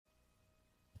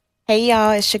Hey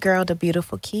y'all, it's your girl,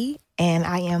 DaBeautifulKey, and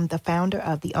I am the founder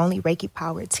of the only Reiki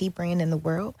powered tea brand in the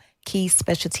world, Key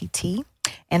Specialty Tea.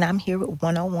 And I'm here with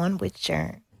 101 with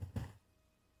Jern.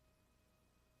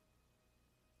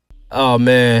 Oh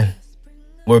man,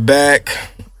 we're back.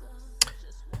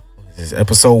 This is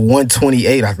episode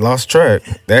 128. I lost track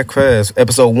that fast.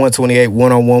 Episode 128,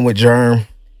 101 with Germ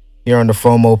here on the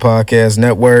FOMO Podcast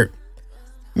Network.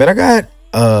 Man, I got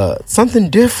something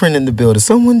different in the building.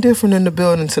 Someone different in the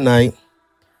building tonight.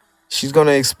 She's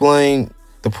gonna explain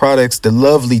the products, the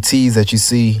lovely teas that you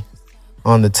see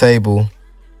on the table.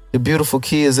 The beautiful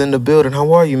Key is in the building.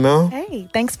 How are you, Mel? Hey,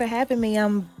 thanks for having me.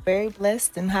 I'm very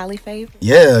blessed and highly favored.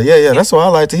 Yeah. That's what I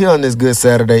like to hear on this good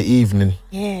Saturday evening.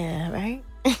 Yeah, right?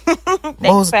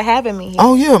 Thanks for having me here.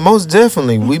 Oh, yeah, most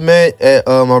definitely. We met at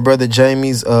my brother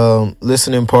Jamie's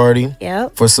listening party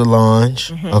for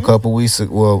Solange a couple weeks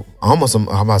ago. Well, almost, I'm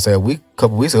about to say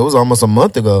couple weeks ago. It was almost a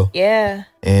month ago. Yeah.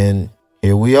 And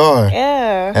here we are.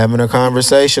 Yeah. Having a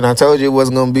conversation. I told you it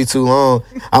wasn't going to be too long.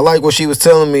 I like what she was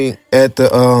telling me at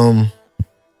the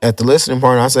listening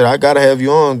party. I said, I got to have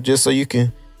you on just so you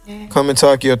can come and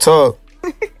talk your talk.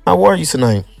 How are you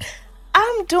tonight?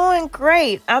 I'm doing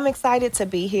great. I'm excited to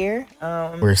be here.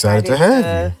 We're excited to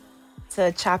have you.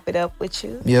 To chop it up with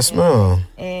you. Yes, ma'am.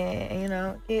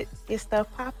 And get stuff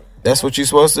popping. That's what you're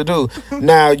supposed to do.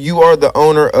 Now, you are the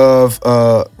owner of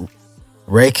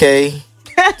Reiki.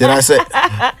 Did I say?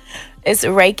 It's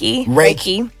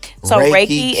Reiki. So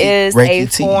Reiki is a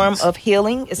form of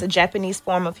healing. It's a Japanese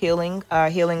form of healing,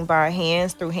 healing by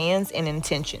hands, through hands and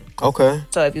intention. Okay.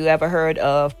 So if you ever heard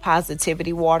of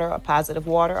positivity water or positive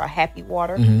water or happy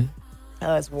water,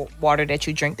 it's water that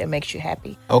you drink that makes you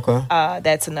happy. Okay.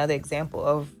 That's another example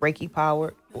of Reiki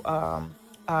power,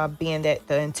 being that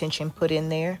the intention put in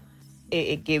there.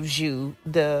 It gives you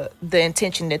the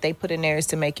intention that they put in there is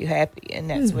to make you happy, and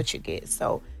that's what you get.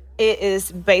 So it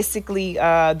is basically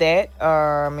that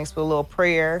mixed with a little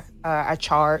prayer. I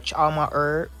charge all my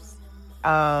herbs,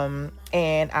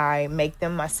 and I make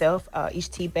them myself.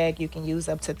 Each tea bag you can use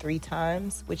up to 3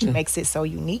 times, which makes it so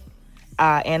unique.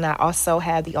 And I also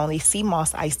have the only sea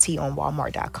moss iced tea on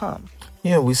Walmart.com.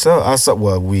 Yeah, we saw that.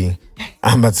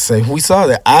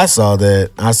 I saw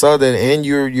that, and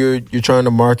you're trying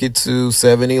to market to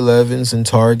 7-Elevens and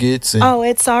Targets. And,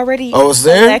 it's already it's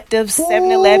there? selective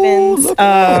 7-Elevens,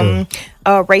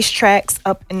 racetracks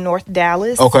up in North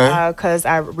Dallas. Okay. Because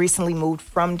I recently moved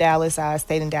from Dallas. I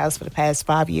stayed in Dallas for the past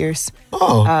 5 years.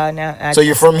 Oh. So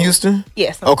you're from Houston?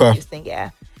 Yes. I'm from Houston.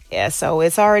 Yeah. Yeah, so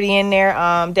it's already in there.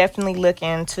 Definitely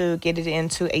looking to get it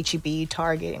into HEB,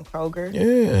 Target, and Kroger.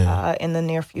 Yeah. In the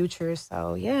near future.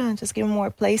 So yeah, just give more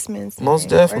placements. Most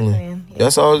definitely. Yeah.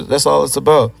 That's all it's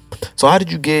about. So how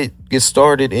did you get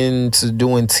started into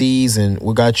doing teas, and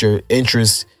what got your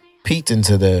interest peaked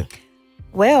into that?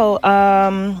 Well,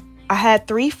 I had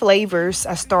 3 flavors.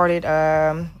 I started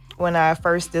when I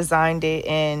first designed it,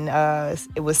 and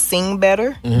it was Sing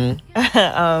Better,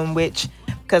 which,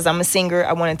 because I'm a singer,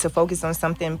 I wanted to focus on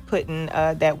something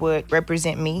that would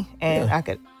represent me and I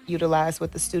could utilize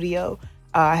with the studio.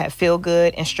 I had Feel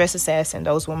Good and Stress Assassin.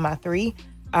 Those were my 3.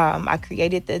 I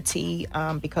created the tea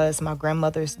because my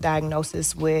grandmother's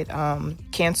diagnosis with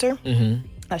cancer.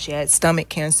 She had stomach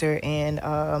cancer and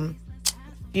a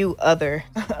few other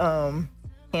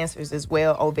cancers as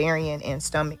well, ovarian and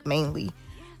stomach mainly.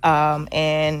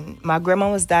 And my grandma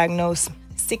was diagnosed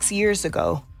 6 years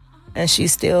ago, and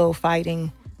she's still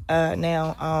fighting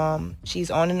now.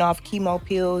 She's on and off chemo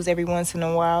pills every once in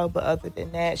a while, but other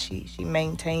than that, she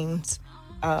maintains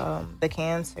the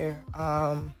cancer.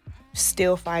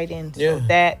 Still fighting. So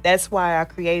that's why I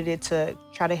created it, to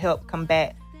try to help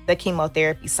combat the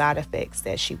chemotherapy side effects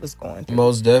that she was going through.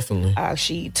 Most definitely.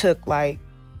 She took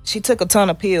a ton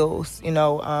of pills,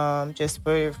 just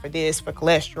for this, for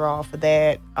cholesterol, for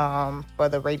that, for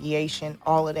the radiation,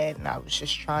 all of that. And I was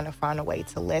just trying to find a way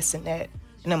to lessen that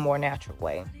in a more natural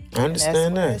way. I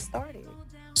understand that. Where it started.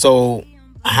 So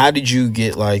how did you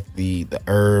get the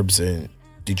herbs, and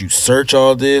did you search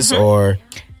all this or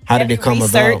how did it come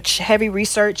about? Heavy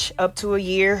research up to a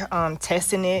year,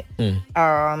 testing it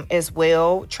as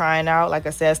well, trying out. Like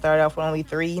I said, I started off with only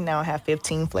 3. Now I have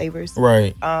 15 flavors.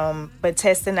 Right. But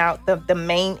testing out the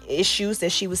main issues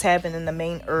that she was having and the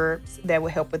main herbs that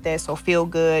would help with that. So Feel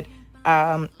Good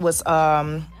was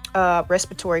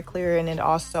respiratory clear, and it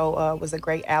also was a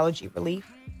great allergy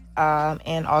relief.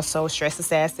 And also Stress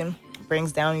Assassin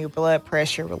brings down your blood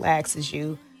pressure, relaxes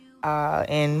you.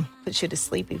 And puts you to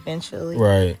sleep eventually.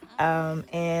 Right.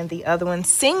 And the other one,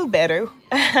 Sing Better,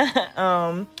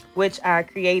 which I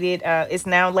created. It's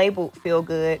now labeled Feel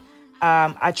Good.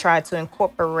 I tried to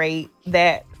incorporate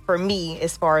that for me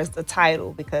as far as the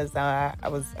title, because I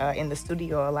was in the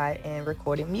studio a lot and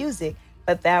recording music.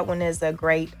 But that one is a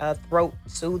great throat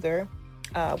soother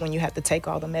when you have to take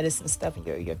all the medicine stuff and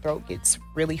your throat gets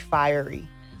really fiery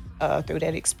through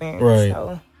that experience. Right.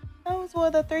 So those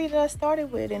were the three that I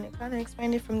started with, and it kind of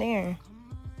expanded from there.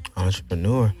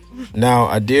 Entrepreneur. Now,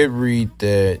 I did read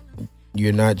that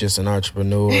you're not just an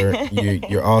entrepreneur.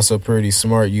 You're also pretty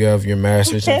smart. You have your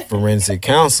master's in forensic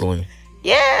counseling.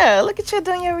 Yeah, look at you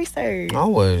doing your research.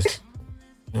 Always.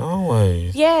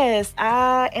 Yes,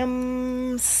 I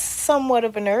am somewhat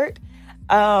of a nerd.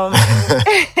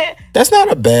 That's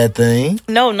not a bad thing.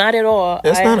 No, not at all.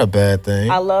 That's not a bad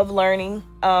thing. I love learning.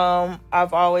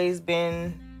 I've always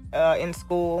been in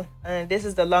school, and this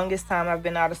is the longest time I've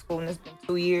been out of school, and it's been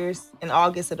 2 years. In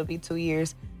August, it'll be 2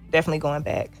 years. Definitely going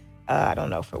back. I don't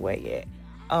know for what yet.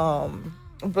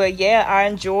 But yeah, I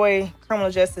enjoy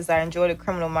criminal justice. I enjoy the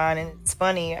criminal mind. And it's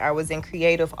funny, I was in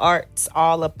creative arts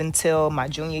all up until my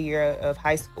junior year of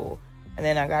high school. And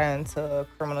then I got into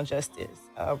criminal justice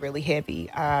really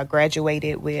heavy. I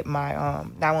graduated with my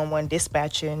 911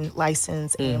 dispatching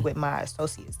license and with my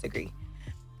associate's degree.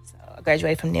 So I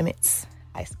graduated from Nimitz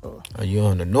High School. Are you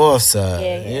on the north side?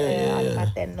 Yeah. All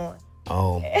about that north.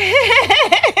 Oh,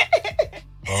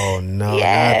 oh no,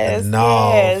 Yes, not the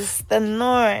north. yes, the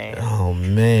north. Oh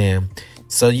man.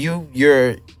 So you're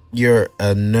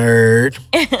a nerd,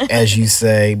 as you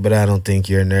say, but I don't think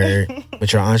you're a nerd.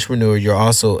 But you're an entrepreneur. You're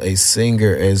also a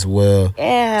singer as well.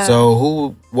 Yeah.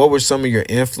 So what were some of your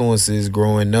influences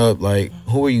growing up? Like,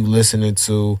 who were you listening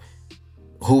to?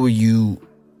 Who were you?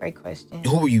 Great question.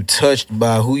 Who were you touched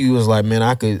by? Who you was like, man,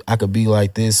 I could be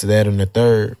like this, that, and the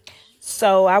third.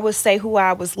 So I would say who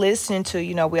I was listening to.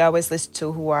 You know, we always listen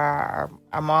to who our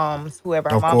moms,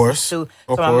 whoever our moms listen to.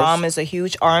 So my mom is a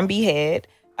huge R&B head.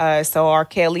 So R.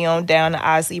 Kelly on down, the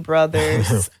Ozzy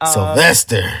Brothers,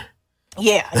 Sylvester.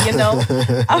 Yeah, you know,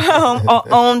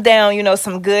 on down. You know,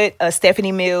 some good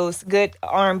Stephanie Mills, good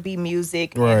R&B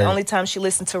music. Right. And the only time she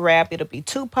listened to rap, it'll be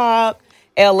Tupac,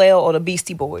 LL, or the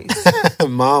Beastie Boys.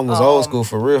 Mom was old school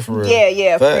for real.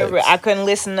 Yeah, for real. I couldn't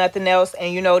listen to nothing else.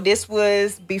 And you know, this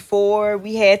was before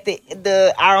we had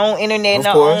our own internet and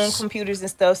our own computers and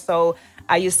stuff. So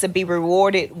I used to be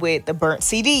rewarded with the burnt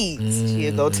CDs.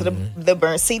 You go to the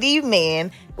burnt CD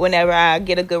man whenever I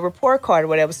get a good report card or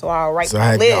whatever. So I'll write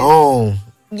my list. Your own.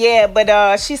 Yeah,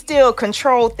 but she still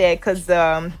controlled that because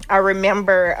I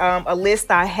remember a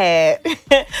list I had.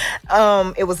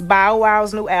 It was Bow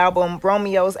Wow's new album,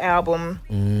 Romeo's album.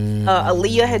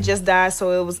 Aaliyah had just died,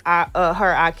 so it was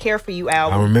her I Care For You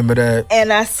album. I remember that.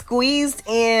 And I squeezed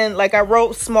in, like I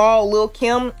wrote small Lil'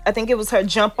 Kim. I think it was her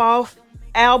Jump Off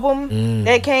album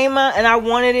that came out, and I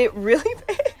wanted it really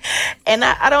bad. And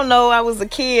I don't know, I was a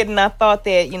kid and I thought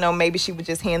that, you know, maybe she would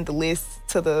just hand the list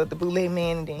to the bootleg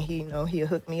man and then he'll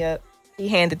hook me up. He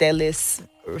handed that list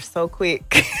so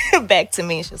quick back to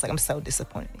me, and she was like, I'm so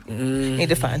disappointed. Need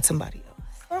to find somebody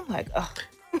else. I'm like, oh.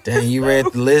 Dang, you read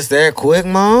the list that quick,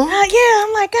 Mom? Yeah,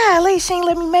 I'm like, golly, she ain't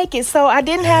let me make it. So I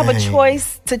didn't have a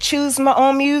choice to choose my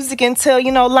own music until,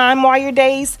 you know, LimeWire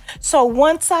days. So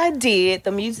once I did,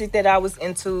 the music that I was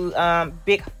into,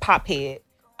 big pop head.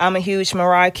 I'm a huge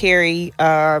Mariah Carey,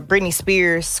 Britney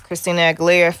Spears, Christina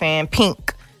Aguilera fan,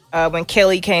 Pink. When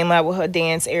Kelly came out with her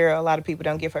dance era, a lot of people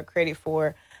don't give her credit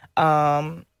for.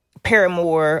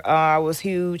 Paramore, I was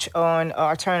huge on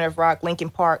alternative rock, Linkin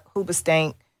Park,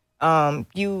 Hoobastank.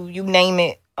 You name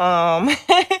it.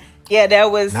 Yeah,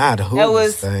 that was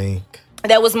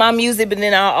my music. But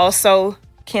then I also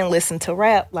can listen to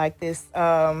rap, like this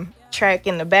track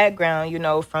in the background, you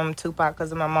know, from Tupac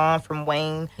because of my mom, from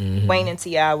Wayne. Wayne and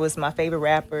T.I. was my favorite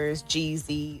rappers.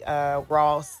 Jeezy,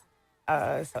 Ross,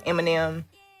 so Eminem.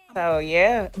 So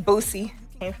yeah, Boosie.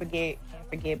 Can't forget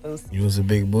Boosie. You was a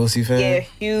big Boosie fan? Yeah,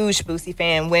 huge Boosie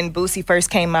fan when Boosie first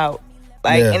came out.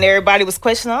 And everybody was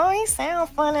questioning, oh, he sound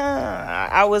funny.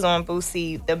 I was on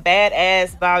Boosie. The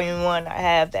Badass Volume 1, I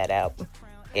have that album.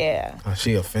 Yeah. Oh,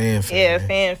 she a fan. Yeah,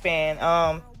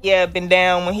 fan. Been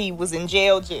down when he was in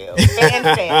jail.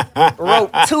 Fan.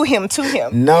 Wrote to him.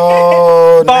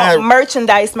 No. Bought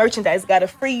merchandise. Got a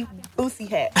free Boosie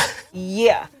hat.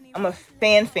 Yeah, I'm a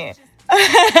fan.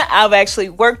 I've actually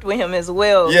worked with him as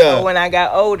well. Yeah. So when I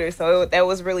got older. So that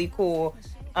was really cool.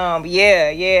 My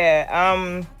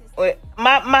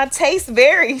taste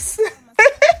varies.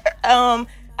 I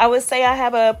would say I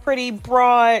have a pretty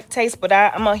broad taste, but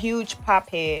I'm a huge pop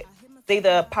head. It's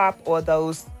either pop or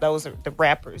those are the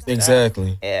rappers.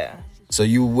 Exactly. Yeah. So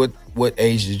what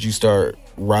age did you start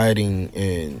writing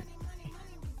and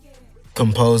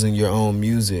composing your own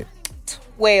music?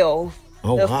 12.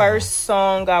 Oh, the wow. first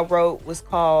song I wrote was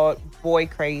called Boy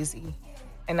Crazy.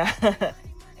 and I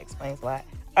explains a lot.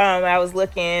 I was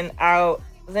looking out.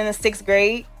 I was in the 6th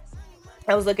grade.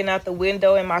 I was looking out the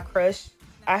window, and my crush.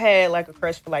 I had like a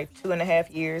crush for like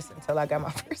 2.5 years until I got my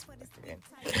first boyfriend.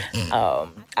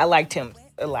 I liked him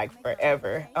like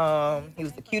forever. He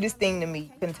was the cutest thing to me. You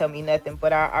couldn't tell me nothing.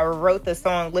 But I wrote the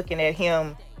song looking at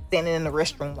him standing in the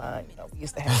restroom line. You know, we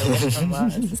used to have the restroom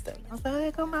lines and stuff. I was like,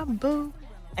 there go my boo.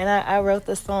 And I wrote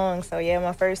the song. So yeah,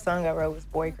 my first song I wrote was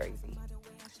Boy Crazy.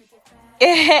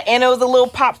 And it was a little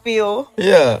pop feel to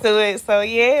it. So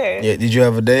yeah. Yeah, did you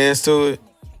ever dance to it?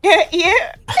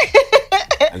 Yeah.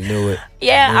 I knew it.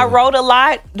 Yeah, I wrote a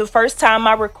lot. The first time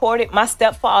I recorded, my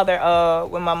stepfather,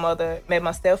 when my mother met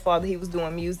my stepfather, he was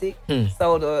doing music.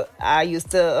 So I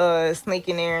used to sneak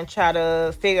in there and try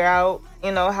to figure out,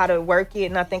 how to work it.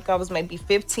 And I think I was maybe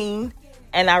 15,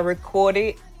 and I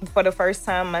recorded for the first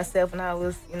time myself. And I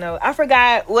was, I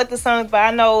forgot what the song, but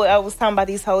I know I was talking about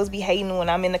these hoes be hating when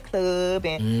I'm in the club,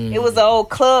 and it was an old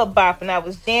club bop, and I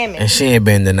was jamming. And she ain't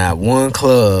been to not one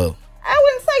club. I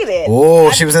wouldn't say that. Oh,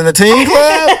 she was in the teen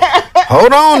club?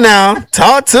 Hold on now.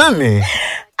 Talk to me.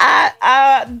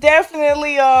 I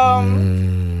definitely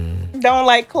don't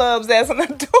like clubs as an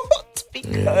adult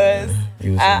because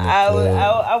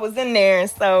I was in there, and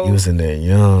so you was in there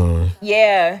young.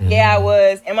 Yeah, I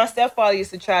was. And my stepfather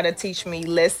used to try to teach me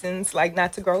lessons, like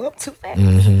not to grow up too fast.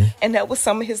 And that was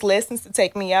some of his lessons to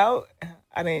take me out.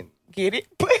 I didn't get it,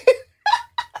 but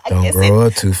don't grow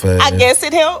up too fast. I guess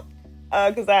it helped.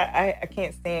 Because I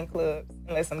can't stand clubs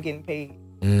unless I'm getting paid.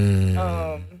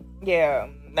 Yeah,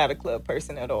 I'm not a club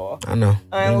person at all. I know.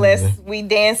 Unless we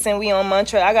dancing, we on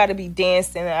Montrose. I got to be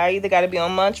dancing. I either got to be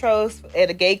on Montrose at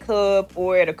a gay club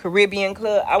or at a Caribbean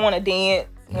club. I want to dance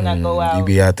when I go out. You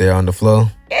be out there on the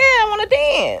floor? Yeah, I want to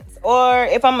dance. Or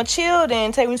if I'm a chill,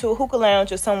 then take me to a hookah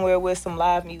lounge or somewhere with some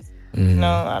live music.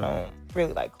 No, I don't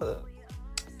really like clubs.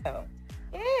 So,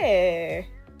 yeah,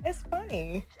 it's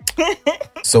funny.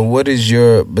 So what is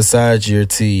besides your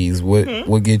teas,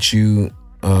 what gets you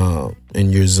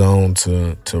in your zone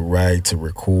to write, to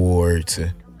record,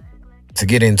 to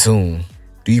get in tune?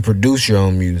 Do you produce your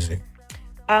own music?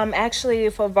 Actually,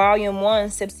 for Volume 1,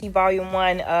 Sipsy Volume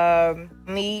 1,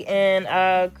 me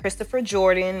and Christopher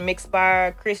Jordan, mixed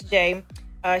by Chris J.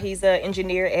 He's an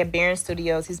engineer at Barron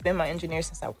Studios. He's been my engineer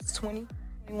since I was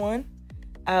 21.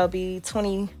 I'll be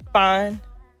 25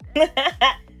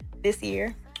 this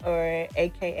year. Or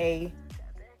AKA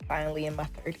finally in my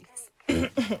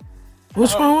 30s.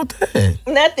 What's wrong with that?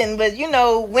 Nothing, but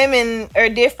women are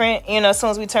different. As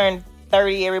soon as we turn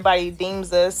 30, everybody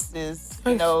deems us as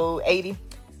 80.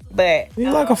 But you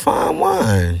like a fine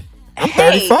wine. I'm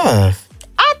 35.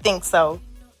 I think so.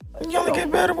 You only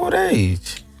get better with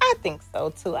age. I think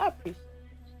so too. I appreciate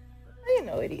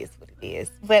it. It is what it is.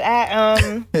 But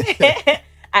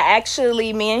I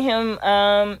actually, me and him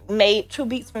made 2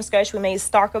 beats from scratch. We made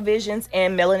Starker Visions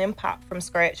and Melanin Pop from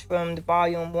scratch from the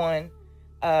Volume 1.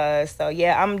 So,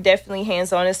 yeah, I'm definitely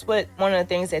hands-on. It's one of the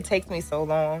things that takes me so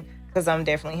long because I'm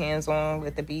definitely hands-on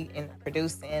with the beat and the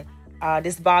producing.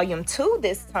 This Volume 2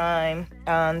 this time,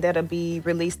 that'll be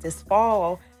released this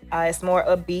fall. It's more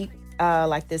upbeat.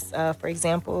 Like this, for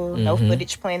example, No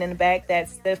Footage playing in the back.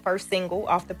 That's the first single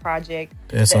off the project.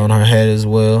 That's on her head as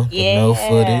well. Yeah, No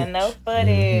Footage. No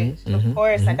Footage. Of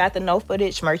course, I got the No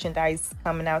Footage merchandise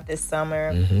coming out this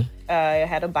summer. I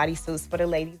had a bodysuits for the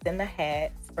ladies and the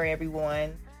hats for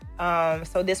everyone.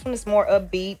 So this one is more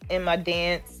upbeat in my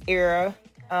dance era.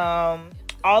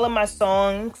 All of my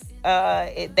songs,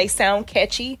 they sound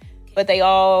catchy, but they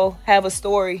all have a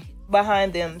story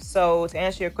behind them. So to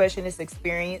answer your question, it's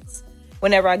experience.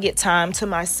 Whenever I get time to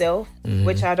myself,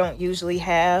 which I don't usually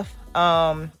have,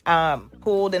 I'm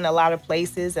pulled in a lot of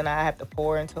places and I have to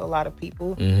pour into a lot of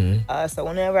people. So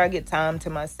whenever I get time to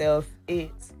myself,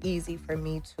 it's easy for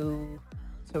me to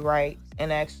write.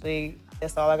 And actually,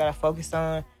 that's all I gotta focus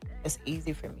on. It's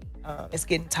easy for me. It's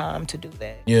getting time to do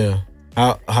that. Yeah.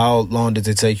 How long does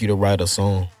it take you to write a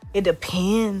song? It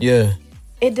depends. Yeah.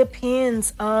 It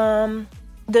depends.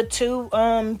 The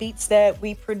 2 beats that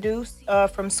we produced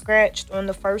from scratch on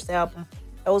the first album,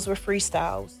 those were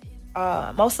freestyles.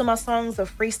 Most of my songs are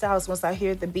freestyles. Once I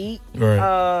hear the beat,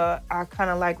 right. I kind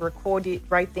of like record it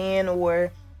right then,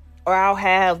 or I'll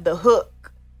have the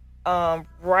hook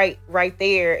right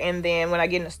there, and then when I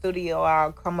get in the studio,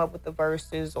 I'll come up with the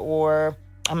verses, or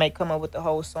I may come up with the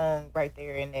whole song right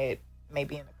there, and it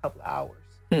maybe in a couple of hours.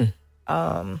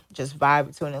 Just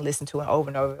vibe to it and listen to it over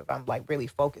and over if I'm like really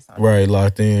focused on it. Right,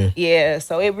 locked in. Yeah,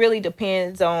 so it really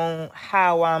depends on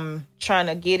how I'm trying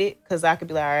to get it, because I could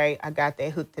be like, all right, I got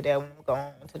that hook to that one, I'm going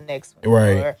on to the next one.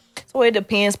 Right. So it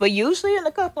depends, but usually in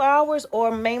a couple of hours,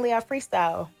 or mainly I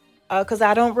freestyle. because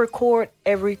I don't record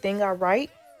everything I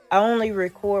write. I only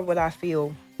record what I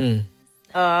feel. If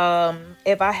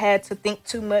I had to think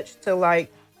too much to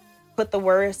like put the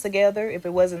words together, if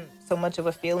it wasn't so much of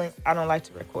a feeling, I don't like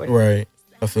to record it. Right.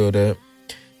 I feel that.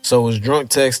 So was Drunk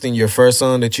Texting your first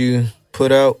song that you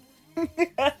put out?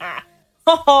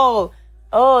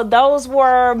 Oh, those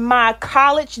were my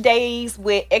college days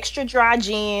with extra dry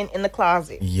gin in the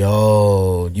closet.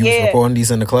 Yo, you was recording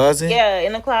these in the closet? Yeah,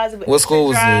 in the closet. With what school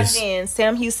was this? Gin,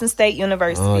 Sam Houston State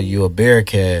University. Oh, you a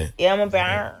Bearcat. Yeah, I'm a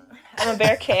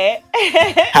Bearcat.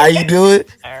 How you do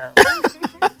it? I'm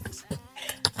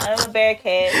a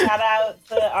Bearcat. Shout out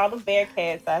to all the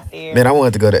Bearcats out there. Man, I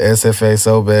wanted to go to SFA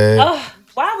so bad. Oh,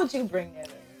 why would you bring that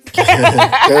up?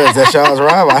 Because that's y'all's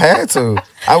ride. I had to.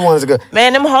 I wanted to go.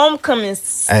 Man, them homecomings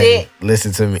sick. Hey,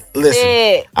 listen to me. Listen.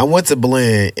 Sick. I went to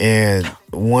Blinn and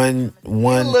one.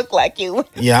 You look like you.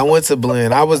 Yeah, I went to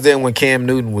Blinn. I was there when Cam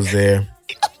Newton was there.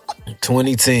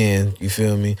 2010. You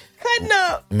feel me? Cutting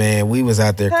up. Man, we was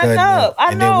out there cutting up.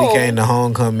 And then we came to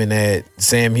homecoming at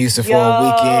Sam Houston for a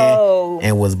weekend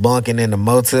and was bunking in the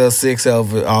Motel 6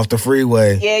 off the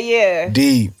freeway. Yeah.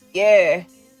 Deep. Yeah.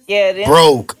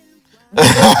 Broke.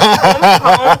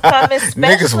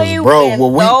 Niggas was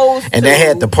broke. And they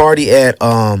had the party at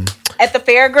the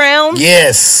fairgrounds.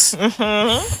 Yes. In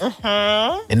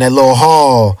that little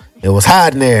hall, it was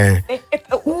hot in there.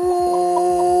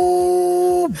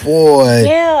 Ooh, boy.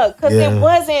 Yeah, because it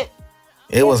wasn't.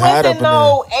 It was hot up in there.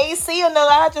 No AC or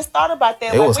nothing. I just thought about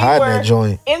that. It was hot in that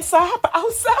joint. Inside, but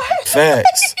outside.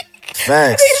 Facts.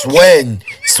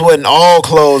 Sweating all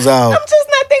clothes out. I'm just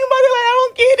not thinking about it like I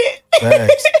don't get it.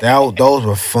 Facts. Those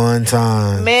were fun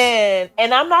times. Man,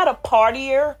 and I'm not a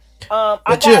partier.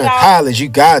 But you're in college. You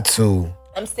got to.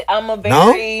 I'm a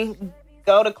very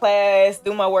go to class,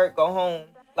 do my work, go home.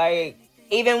 Like,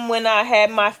 even when I had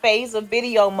my phase of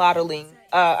video modeling,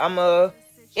 we'll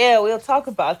talk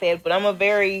about that. But I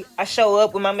show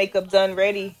up with my makeup done,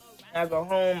 ready. I go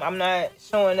home. I'm not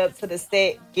showing up to the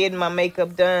set, getting my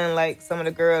makeup done like some of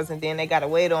the girls, and then they gotta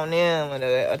wait on them, or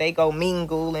they go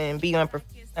mingle and be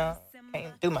unprofessional.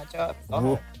 Can't do my job.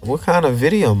 What kind of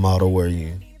video model were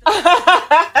you?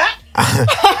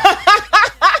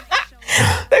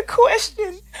 The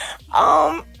question.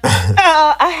 I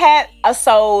had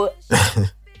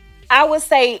I would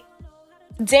say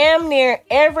damn near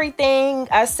everything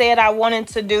I said I wanted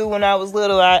to do when I was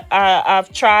little.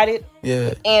 I've tried it.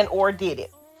 Yeah. And or did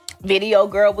it. Video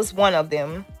girl was one of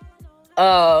them.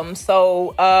 Let me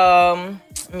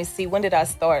see. When did I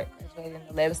start?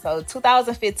 So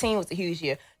 2015 was a huge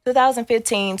year.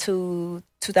 2015 to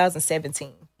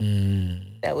 2017.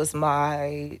 That was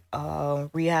my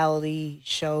reality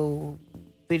show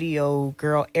video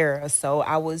girl era. So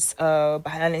I was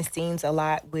behind the scenes a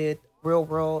lot with Real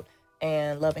World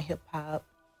and Love and Hip Hop.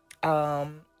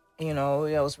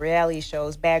 Those reality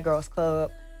shows, Bad Girls Club.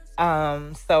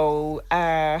 So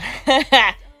I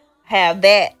have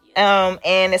that.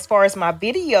 And as far as my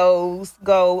videos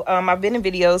go, I've been in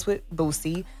videos with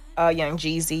Boosie, Young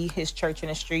Jeezy, his Church in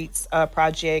the Streets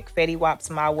project, Fetty Wap's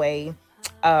My Way.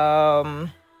 I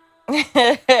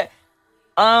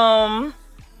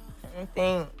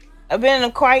think I've been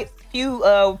in quite a few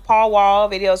Paul Wall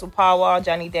videos with Paul Wall,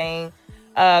 Johnny Dane.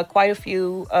 Quite a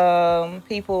few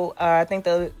people. I think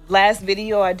the last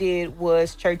video I did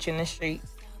was Church in the Streets.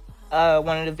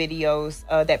 One of the videos,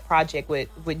 that project with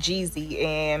Jeezy,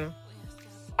 and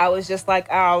I was just like,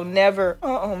 I'll never.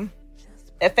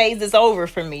 That phase is over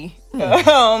for me.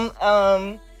 Because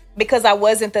I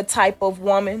wasn't the type of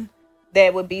woman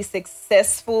that would be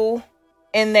successful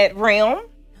in that realm,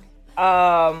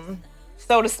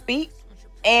 so to speak,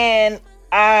 and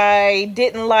I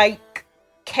didn't like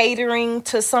catering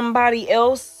to somebody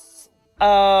else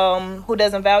who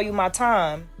doesn't value my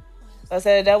time. I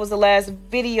said that was the last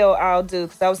video I'll do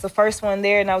because I was the first one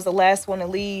there and I was the last one to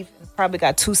leave. Probably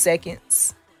got 2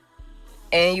 seconds,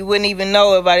 and you wouldn't even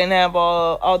know if I didn't have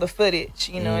all the footage,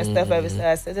 and stuff like that.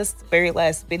 I said this is the very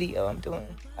last video I'm doing.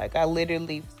 Like I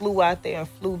literally flew out there and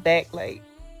flew back like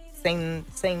same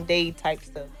day type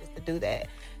stuff just to do that.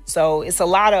 So it's a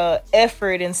lot of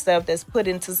effort and stuff that's put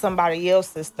into somebody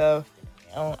else's stuff.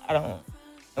 I don't,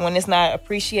 and when it's not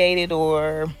appreciated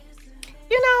or.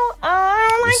 I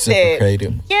don't like that.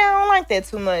 Yeah, I don't like that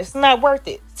too much. It's not worth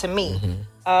it to me.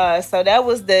 So that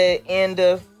was the end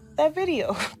of that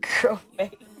video, girl face.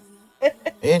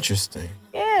 Interesting.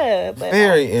 Yeah, but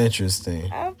very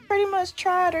interesting. I pretty much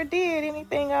tried or did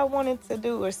anything I wanted to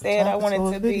do or said I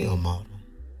wanted to be. Model.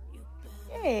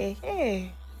 Yeah.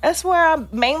 That's where I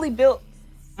mainly built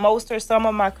most or some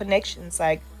of my connections.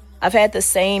 Like I've had the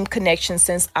same connection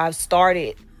since I've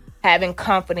started having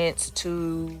confidence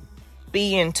to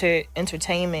be into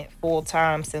entertainment full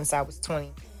time since I was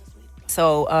 20.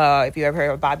 So if you ever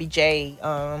heard of Bobby J,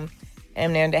 and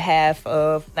then the half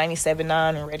of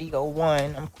 97.9 and Radio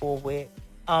 1, I'm cool with.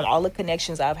 All the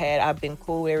connections I've been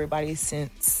cool with everybody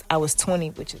since I was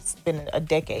 20, which has been a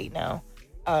decade now.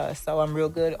 So I'm real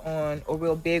big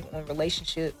on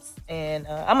relationships, and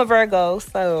I'm a Virgo.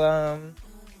 So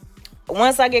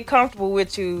once I get comfortable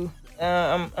with you,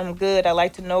 I'm good. I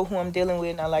like to know who I'm dealing with,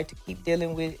 and I like to keep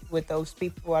dealing with those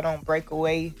people. I don't break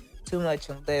away too much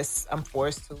unless I'm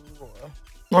forced to,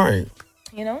 right?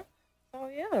 Oh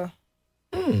yeah.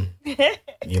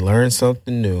 You learn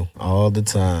something new all the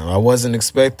time. I wasn't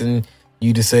expecting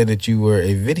you to say that you were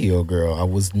a video girl. I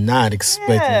was not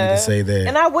expecting you to say that.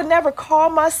 And I would never call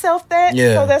myself that.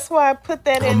 Yeah. So that's why I put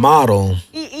that in. A model.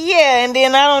 Yeah, and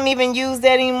then I don't even use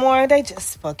that anymore. They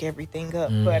just fuck everything up.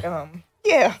 But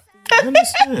yeah. I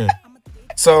understand.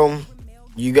 So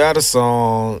you got a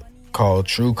song called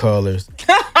True Colors.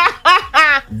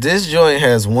 This joint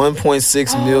has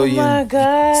 1.6 million. Oh my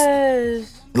gosh.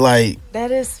 Like,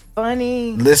 that is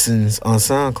funny. Listens on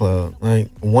SoundCloud. Like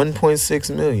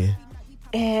 1.6 million.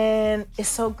 And it's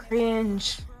so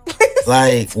cringe.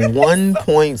 Like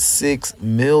 1.6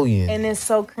 million. And it's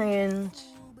so cringe.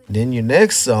 Then your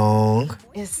next song,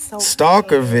 it's so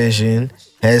Stalker cringe. Vision,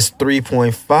 has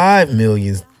 3.5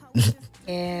 million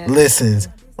listens.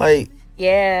 Like,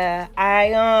 yeah,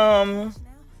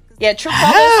 True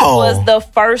Colors was the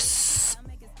first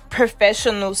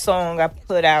professional song I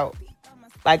put out.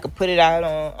 Like, I put it out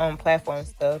on platform and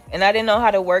stuff. And I didn't know how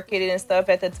to work it and stuff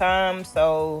at the time,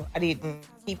 so I didn't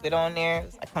keep it on there. It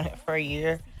was like on it for a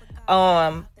year.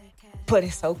 But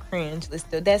it's so cringe.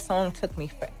 That song took me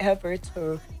forever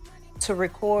to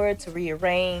record, to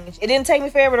rearrange. It didn't take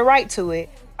me forever to write to it.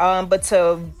 But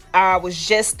I was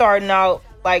just starting out,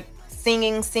 like,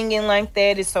 singing like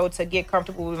that, and so to get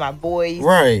comfortable with my voice,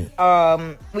 right?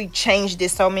 We changed it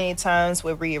so many times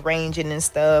with rearranging and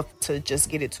stuff to just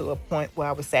get it to a point where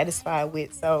I was satisfied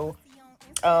with. So,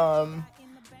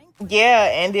 yeah,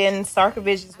 and then Stalker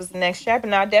Visions was the next chapter.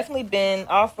 Now, I've definitely been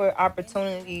offered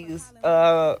opportunities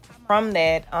from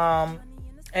that, and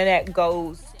that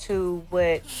goes to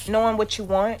knowing what you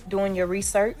want, doing your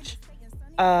research,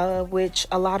 which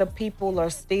a lot of people are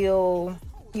still,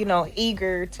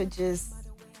 eager to just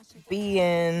be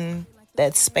in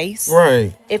that space,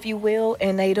 right, if you will,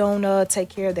 and they don't take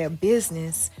care of their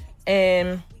business.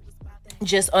 And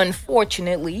just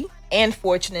unfortunately and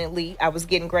fortunately, I was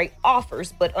getting great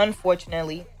offers, but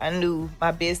unfortunately, I knew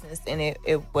my business, and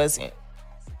it wasn't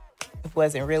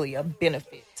really a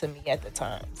benefit to me at the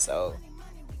time. So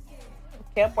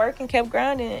kept working, kept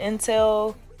grinding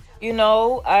until,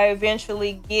 I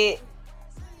eventually get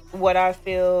what I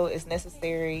feel is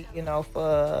necessary,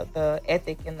 for the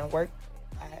ethic and the work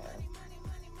I have.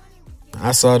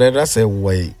 I saw that. I said,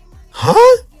 wait,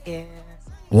 huh? Yeah.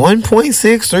 1.6,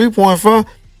 3.5.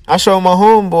 I showed my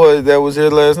homeboy that was here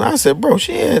last night. I said, bro,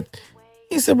 he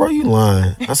said, bro, you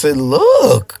lying. I said,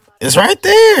 look, it's right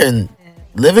there in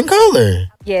living color.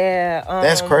 Yeah.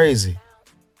 That's crazy.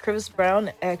 Chris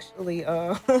Brown actually,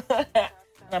 when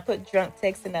I put Drunk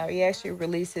Texting out, he actually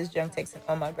released his Drunk Texting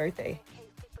on my birthday.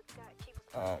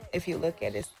 If you look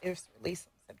at it, it was released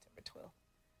on September 12th.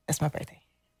 That's my birthday.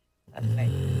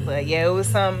 But yeah, it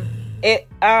was I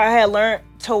had learned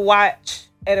to watch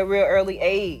at a real early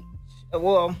age.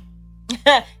 Well,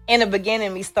 in the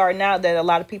beginning, me starting out, that a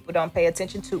lot of people don't pay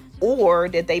attention to, or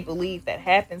that they believe that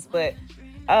happens. But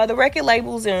the record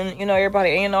labels and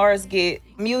everybody A&Rs get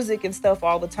music and stuff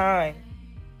all the time.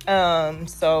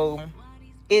 So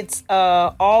it's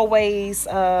always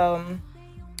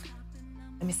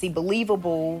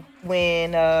believable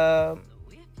when the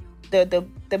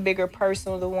bigger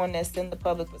person, the one that's in the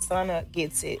public persona,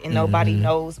 gets it, and nobody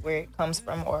knows where it comes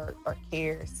from or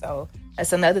cares. So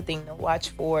that's another thing to watch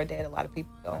for that a lot of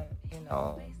people don't,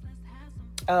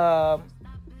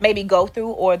 maybe go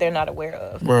through, or they're not aware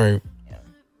of. Right. Yeah.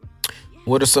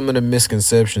 What are some of the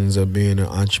misconceptions of being an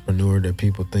entrepreneur that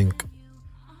people think?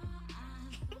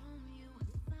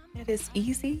 That is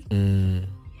easy.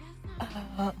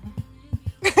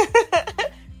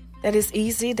 That is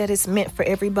easy. That is meant for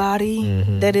everybody.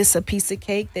 That is a piece of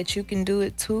cake that you can do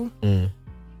it too.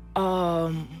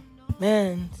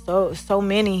 Man, so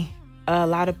many. A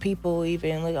lot of people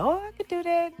even like, oh, I could do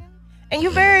that, and you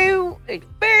very,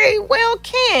 very well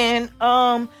can.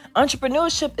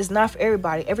 Entrepreneurship is not for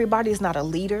everybody. Everybody is not a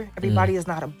leader. Everybody is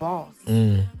not a boss.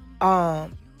 And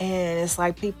it's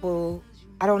like people,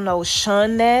 I don't know,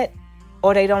 shun that,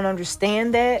 or they don't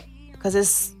understand that,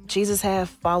 because Jesus have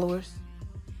followers.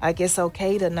 Like, it's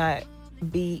okay to not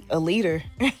be a leader.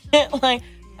 like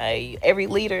Every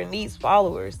leader needs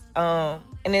followers.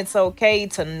 And it's okay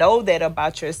to know that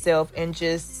about yourself and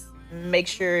just make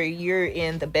sure you're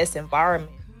in the best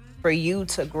environment for you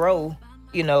to grow,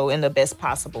 in the best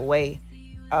possible way.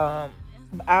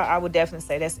 I would definitely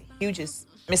say that's the hugest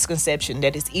misconception,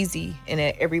 that it's easy and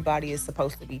that everybody is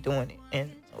supposed to be doing it.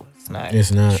 And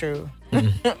it's not true.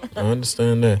 I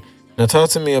understand that. Now talk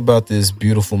to me about this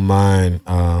beautiful mind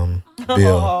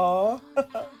bill.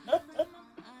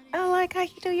 I like how you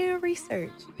do your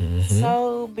research.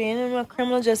 So being in a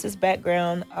criminal justice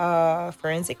background,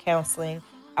 forensic counseling,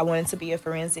 I wanted to be a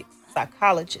forensic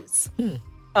psychologist.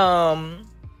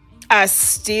 I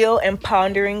still am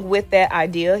pondering with that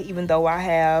idea, even though I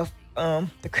have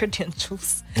the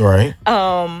credentials. Right.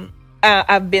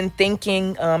 I've been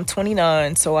thinking,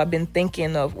 29, so I've been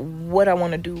thinking of what I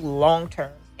want to do long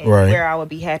term and where I would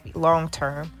be happy long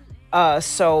term.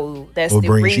 So that's the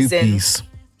reason. You peace.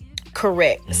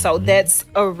 Correct. So that's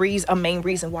a main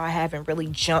reason why I haven't really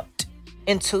jumped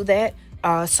into that.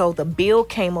 So the bill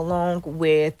came along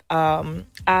with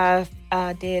I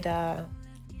did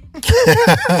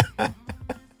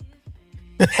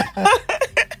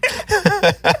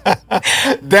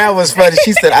That was funny.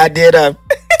 She said I did and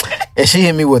she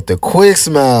hit me with the quick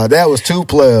smile. That was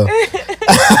 2-player.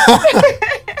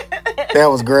 That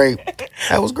was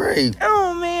great.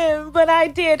 Oh man, but I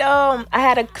did I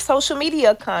had a social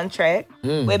media contract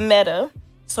with Meta.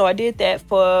 So I did that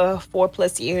for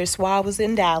 4+ years while I was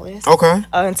in Dallas. Okay.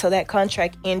 Until that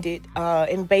contract ended.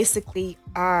 And basically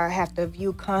I have to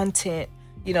view content,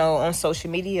 on social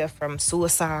media, from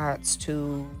suicides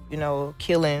to,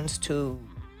 killings to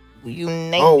you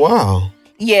name it. Oh wow.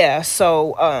 Yeah,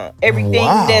 so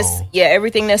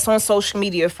everything that's on social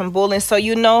media, from bullying. So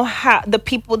how the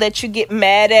people that you get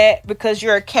mad at because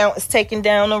your account is taken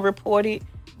down or reported.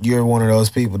 You're one of those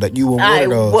people that you were one of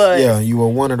those. Yeah, you were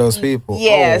one of those people.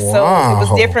 Yeah, so it was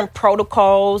different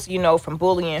protocols, from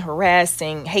bullying,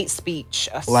 harassing, hate speech,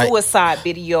 suicide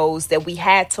videos that we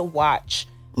had to watch.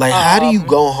 Like, how do you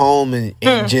go home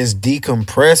and just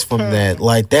decompress from that?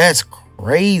 Like, that's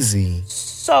crazy.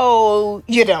 So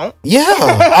you don't.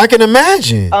 Yeah, I can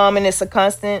imagine. And it's a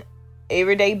constant,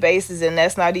 everyday basis, and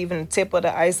that's not even the tip of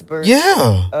the iceberg.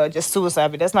 Yeah. Just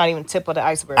suicide, but that's not even the tip of the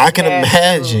iceberg. I can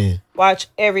imagine. Watch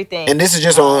everything. And this is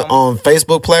just on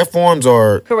Facebook platforms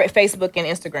or? Correct, Facebook and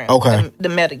Instagram. Okay. The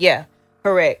Meta, yeah.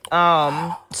 Correct.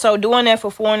 So doing that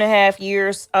for 4.5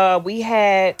 years,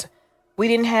 we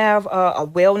didn't have a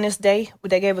wellness day.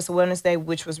 They gave us a wellness day,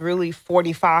 which was really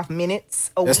 45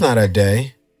 minutes a week. That's not a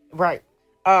day. Right.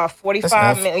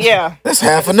 45 minutes. Yeah. That's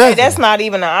half of nothing. That's not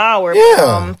even an hour.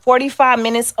 Yeah. 45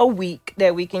 minutes a week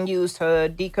that we can use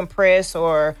to decompress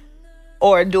or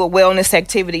do a wellness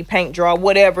activity, paint, draw,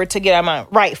 whatever, to get our mind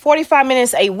right. 45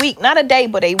 minutes a week, not a day,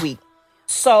 but a week.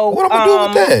 So what am I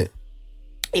doing with that?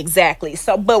 Exactly.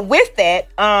 So, but with that,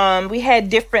 we had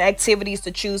different activities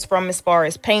to choose from as far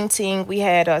as painting. We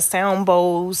had sound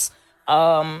bowls,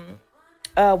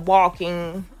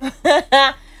 walking. We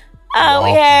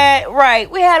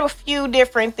had a few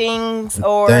different things.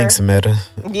 Thanks, Meta.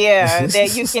 Yeah,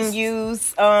 that you can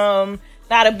use.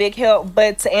 Not a big help,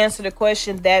 but to answer the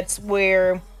question, that's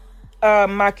where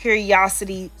my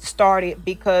curiosity started,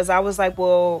 because I was like,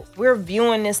 well, we're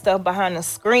viewing this stuff behind the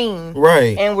screen,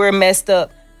 right? And we're messed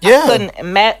up. Yeah.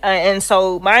 And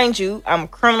so, mind you, I'm a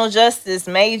criminal justice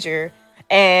major.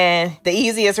 And the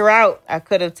easiest route I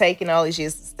could have taken all these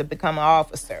years is to become an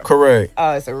officer. Correct.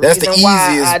 That's the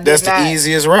easiest. That's the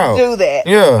easiest route. Do that.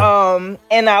 Yeah.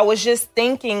 And I was just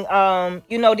thinking,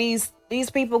 these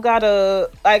people gotta,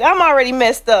 like, I'm already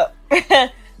messed up.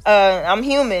 I'm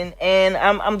human, and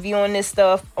I'm viewing this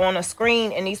stuff on a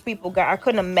screen, and these people I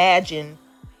couldn't imagine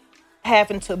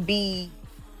having to be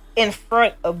in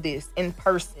front of this in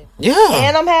person. Yeah.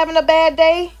 And I'm having a bad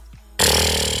day.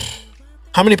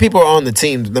 How many people are on the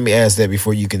team? Let me ask that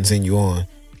before you continue on.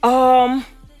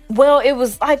 Well, it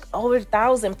was like over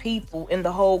 1,000 people in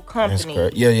the whole company.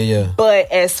 That's great. Yeah. But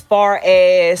as far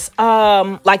as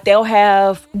like, they'll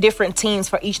have different teams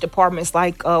for each department. It's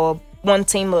like one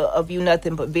team will view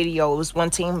nothing but videos. One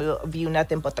team will view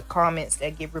nothing but the comments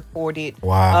that get reported.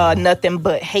 Wow. Nothing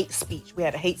but hate speech. We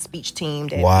had a hate speech team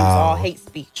that views all hate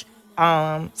speech.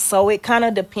 So it kind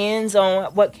of depends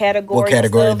on what category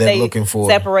they're looking for.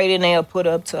 Separated, and they'll put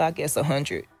up to, I guess,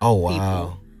 100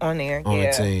 people on there. On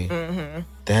the team. Mm-hmm.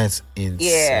 That's insane.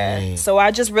 Yeah. So I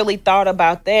just really thought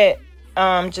about that.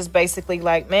 Just basically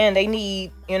like, man, they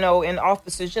need, and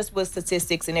officers, just with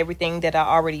statistics and everything that I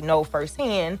already know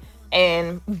firsthand,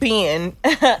 and being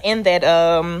in that,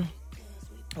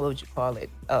 what would you call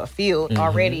it, field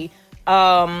already.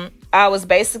 I was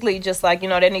basically just like,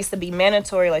 there needs to be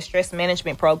mandatory, like stress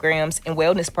management programs and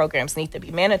wellness programs need to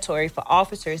be mandatory for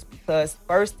officers, because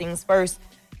first things first,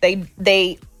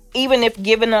 they even if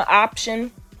given an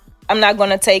option, I'm not going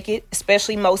to take it,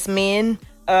 especially most men.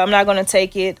 I'm not going to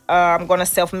take it. I'm going to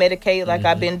self-medicate like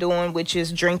I've been doing, which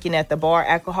is drinking at the bar.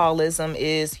 Alcoholism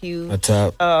is huge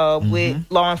with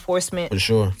law enforcement. For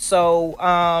sure.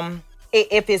 So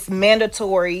if it's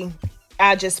mandatory,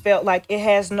 I just felt like it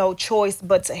has no choice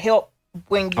but to help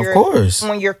when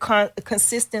you're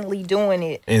consistently doing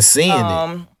it. And seeing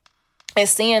it. And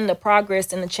seeing the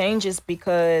progress and the changes,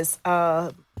 because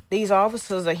these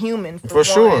officers are human. For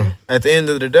sure. At the end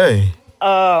of the day.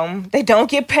 They don't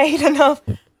get paid enough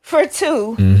for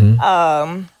two.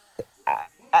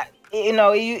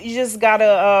 You just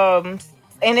gotta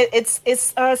and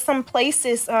it's some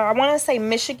places, I want to say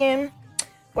Michigan,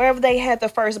 wherever they had the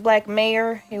first black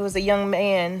mayor. He was a young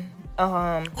man,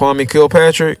 Kwame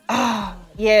Kilpatrick.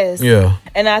 Yes. Yeah.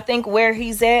 And I think where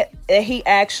he's at, he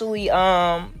actually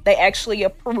they actually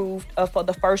approved for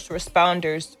the first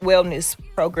responders wellness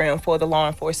program for the law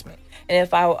enforcement. And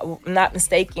if I'm not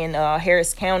mistaken,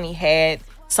 Harris County had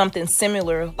something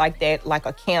similar like that, like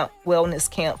a wellness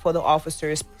camp for the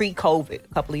officers pre-COVID,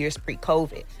 a couple of years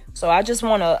pre-COVID. So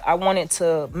I wanted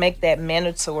to make that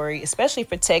mandatory, especially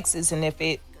for Texas. And if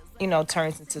it,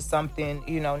 turns into something,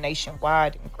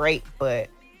 nationwide, and great. But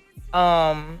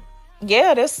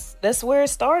yeah, that's where it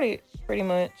started, pretty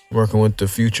much. Working with the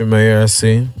future mayor, I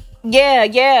see.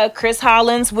 Yeah, Chris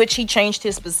Hollins, which he changed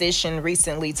his position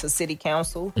recently to city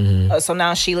council. So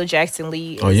now Sheila Jackson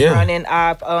Lee is running.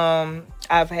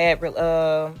 I've had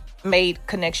made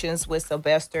connections with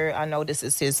Sylvester. I know this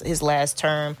is his last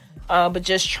term, but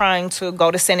just trying to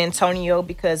go to San Antonio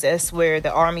because that's where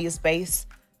the Army is based,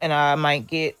 and I might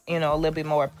get a little bit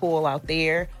more pull out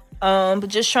there. But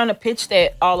just trying to pitch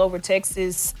that all over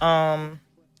Texas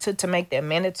to make that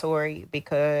mandatory,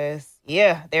 because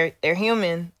they're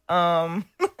human. And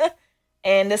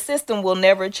the system will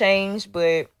never change,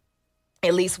 but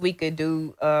at least we could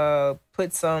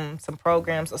put some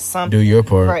programs or something, do your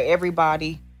part for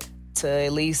everybody to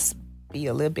at least be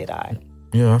a little bit odd.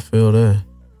 Yeah, I feel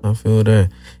that.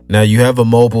 Now you have a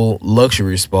mobile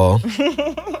luxury spa.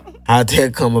 How'd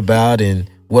that come about, and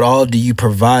what all do you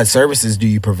provide? Services do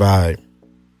you provide?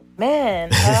 Man,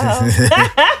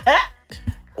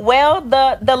 well,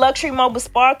 the luxury mobile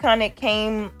spa kind of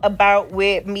came about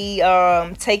with me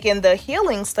taking the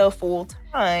healing stuff full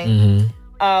time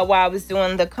while I was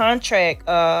doing the contract.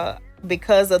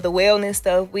 Because of the wellness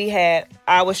stuff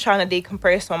I was trying to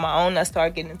decompress on my own. I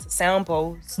started getting into sound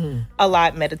bowls a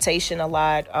lot, meditation a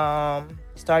lot.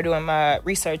 Started doing my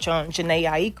research on Janae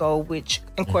Aiko, which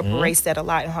incorporates that a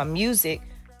lot in her music.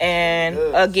 And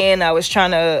again, I was trying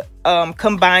to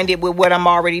combine it with what I'm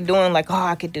already doing. Like,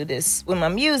 I could do this with my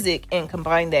music and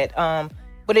combine that.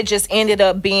 But it just ended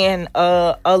up being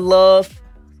a love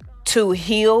to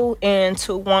heal and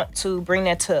to want to bring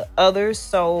that to others.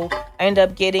 So I ended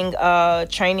up getting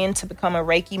training to become a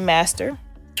Reiki master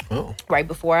right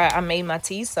before I made my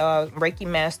tea. So Reiki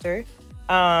master.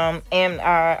 And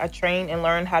I trained and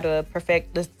learned how to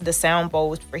perfect the sound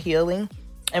bowls for healing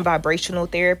and vibrational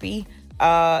therapy.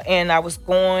 And I was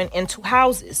going into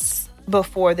houses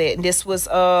before that. And this was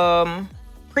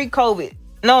pre-COVID.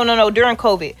 No, during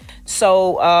COVID.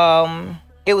 So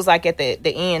it was like at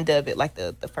the end of it, like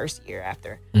the first year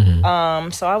after.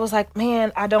 So I was like,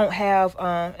 man, I don't have,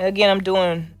 again, I'm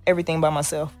doing everything by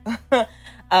myself.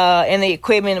 And the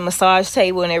equipment and massage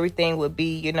table and everything would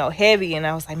be, heavy. And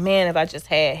I was like, man, if I just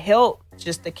had help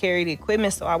just to carry the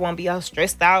equipment so I won't be all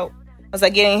stressed out. I was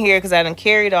like, getting here because I done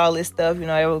carried all this stuff,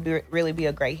 it would really be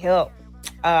a great help.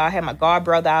 I had my god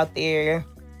brother out there.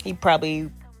 He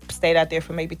probably stayed out there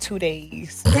for maybe 2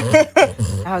 days.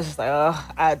 I was just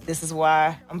like, this is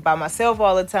why I'm by myself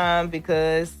all the time,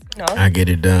 because I get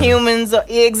it done. Humans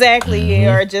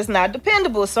are just not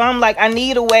dependable. So I'm like, I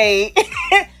need a way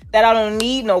that I don't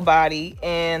need nobody.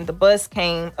 And the bus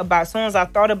came about. As soon as I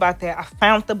thought about that, I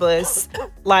found the bus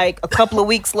like a couple of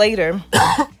weeks later.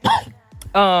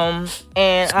 And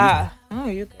I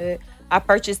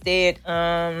purchased it.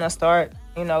 I started,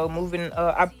 moving.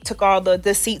 I took all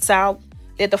the seats out,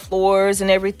 did the floors and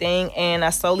everything, and I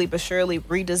slowly but surely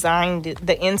redesigned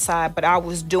the inside. But I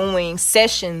was doing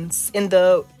sessions in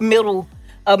the middle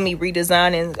of me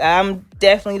redesigning. I'm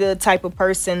definitely the type of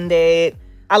person that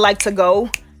I like to go.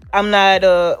 I'm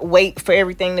not wait for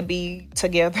everything to be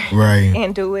together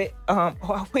and do it. Or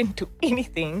I wouldn't do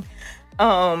anything.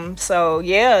 So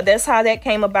yeah, that's how that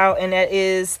came about. And that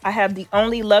is, I have the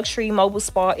only luxury mobile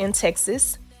spa in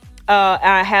Texas.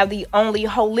 I have the only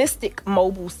holistic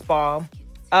mobile spa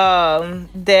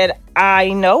that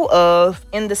I know of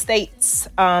in the States.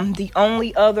 The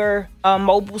only other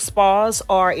mobile spas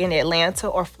are in Atlanta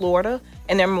or Florida,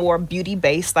 and they're more beauty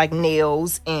based, like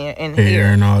nails and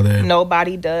hair and all that.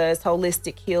 Nobody does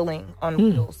holistic healing on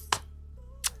wheels.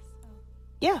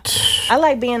 Yeah, I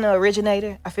like being an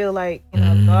originator. I feel like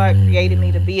God created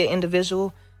me to be an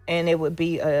individual, and it would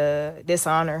be a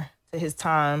dishonor to His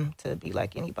time to be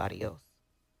like anybody else.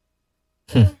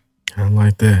 I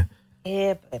like that.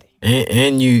 Yeah, buddy.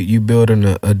 And you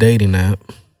building a dating app.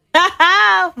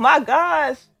 My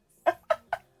gosh.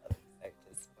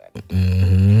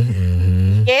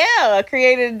 Yeah, I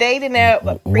created a dating app.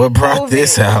 What brought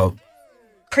this out?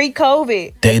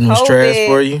 Pre-COVID. Dating was trash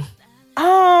for you?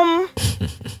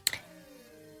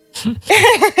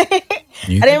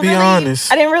 You can be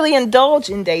honest. I didn't really indulge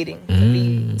in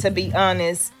dating, to be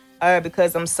honest,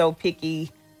 because I'm so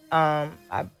picky. I'm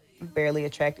barely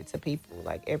attracted to people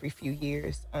like every few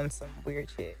years on some weird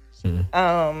shit.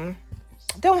 Don't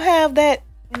have that,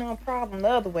 problem the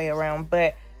other way around.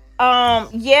 But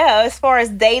yeah, as far as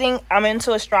dating, I'm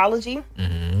into astrology.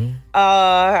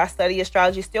 I study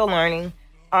astrology, still learning.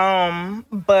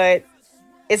 But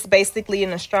it's basically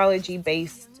an astrology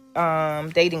based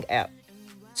dating app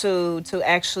to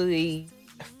actually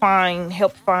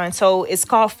help find. So it's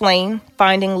called Flame,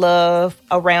 Finding Love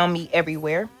Around Me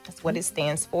Everywhere. That's what it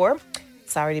stands for.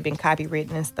 It's already been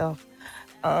copywritten and stuff.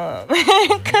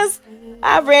 Because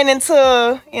I ran into,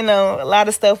 a lot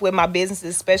of stuff with my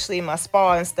businesses, especially my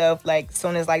spa and stuff. Like, as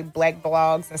soon as like black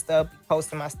blogs and stuff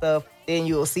posting my stuff, then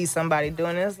you'll see somebody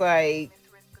doing it. It's like,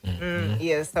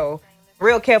 yeah, so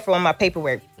real careful on my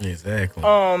paperwork. Exactly.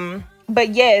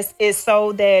 But yes, it's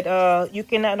so that you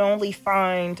can not only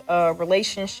find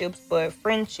relationships, but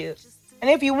friendships. And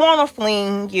if you want to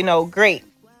fling, great.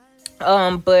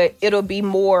 But it'll be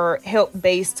more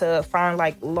help-based to find,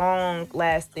 like,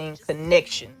 long-lasting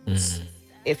connections,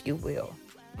 if you will.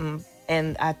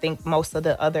 And I think most of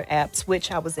the other apps,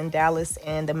 which I was in Dallas,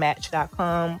 and the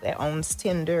Match.com that owns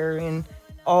Tinder and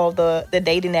all the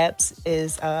dating apps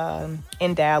is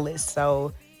in Dallas.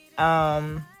 So,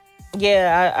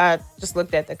 yeah, I just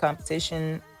looked at the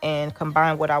competition and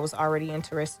combined what I was already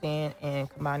interested in and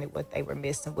combined it what they were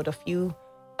missing with a few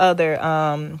other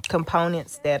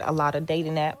components that a lot of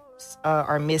dating apps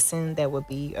are missing that would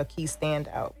be a key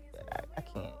standout. But I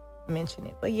can't mention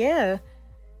it. But yeah,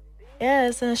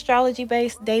 it's an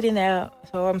astrology-based dating app.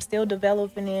 So I'm still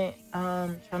developing it.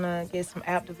 Trying to get some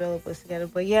app developers together.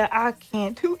 But yeah, I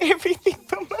can't do everything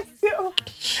for myself.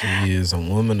 She is a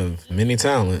woman of many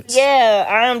talents. Yeah,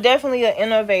 I am definitely an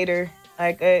innovator.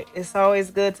 Like, it's always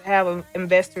good to have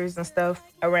investors and stuff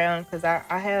around because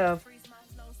I have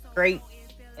great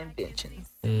inventions.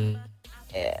 Yeah,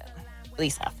 at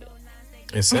least I feel.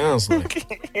 It sounds like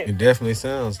it. It definitely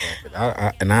sounds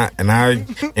like it. I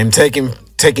am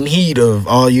taking heed of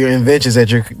all your inventions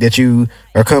that you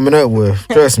are coming up with.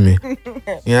 Trust me.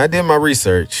 Yeah, I did my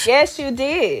research. Yes, you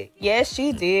did.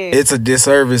 It's a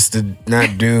disservice to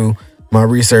not do my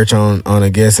research on a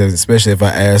guest, especially if I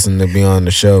ask them to be on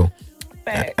the show.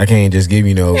 I can't just give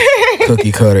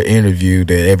cookie cutter interview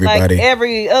that everybody, like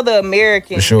every other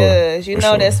American does.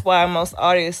 That's why most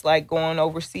artists like going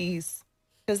overseas.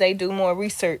 Because they do more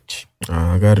research.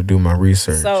 I got to do my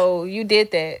research. So you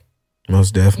did that.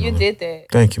 Most definitely. You did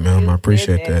that. Thank you, ma'am. I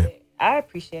appreciate that. I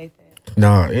appreciate that.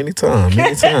 No, anytime.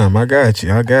 I got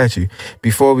you.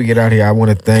 Before we get out here, I want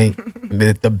to thank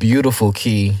the beautiful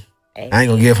Key. I ain't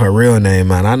going to give her real name,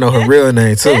 man. I know her real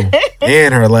name, too.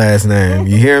 And her last name.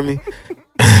 You hear me?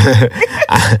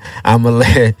 I'm going to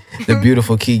let the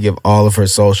beautiful Key give all of her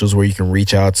socials where you can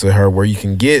reach out to her, where you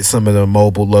can get some of the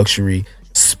mobile luxury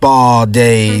spa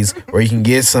days, where you can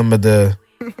get some of the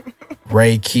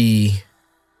Reiki.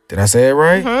 Did I say it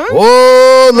right?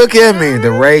 Whoa, look at me. The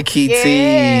Reiki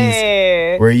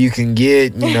teas, where you can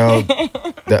get, you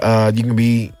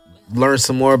can learn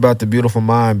some more about the beautiful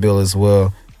mind bill as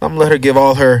well. I'm gonna let her give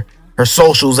all her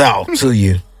socials out to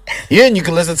you. Yeah, and you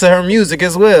can listen to her music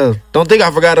as well. Don't think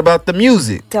I forgot about the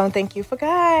music. Don't think you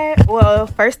forgot. Well,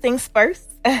 first things first,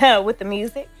 with the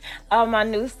music. My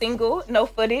new single, No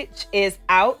Footage, is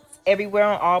out everywhere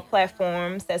on all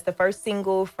platforms. That's the first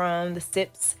single from the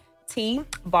Sips Tea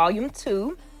Volume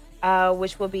 2,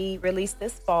 which will be released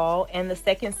this fall. And the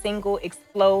second single,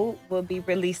 Explode, will be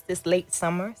released this late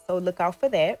summer. So look out for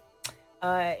that,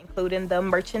 including the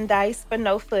merchandise for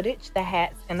No Footage, the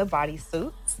hats, and the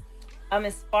bodysuits.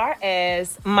 As far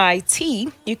as my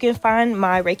tea, you can find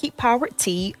my Reiki Powered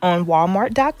Tea on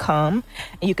Walmart.com.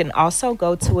 And you can also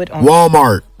go to it on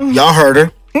Walmart. Y'all heard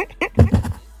her.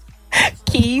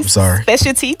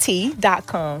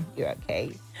 KeysSpecialtyTea.com. You're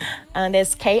okay.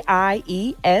 That's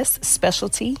KIES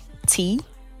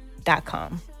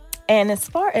specialtytea.com. And as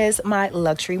far as my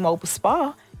luxury mobile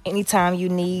spa, anytime you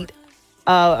need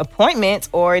appointment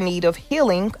or need of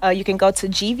healing, you can go to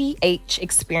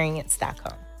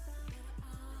GVHexperience.com.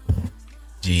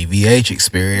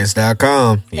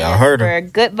 GVHexperience.com. Y'all heard her. For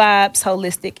good vibes,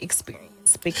 holistic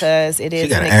experience, because it is She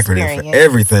got an an acronym experience for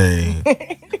everything.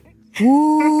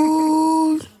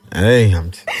 Ooh. Hey,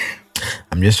 I'm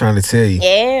just trying to tell you.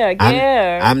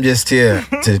 Yeah. I'm just here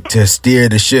to steer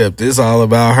the ship. This is all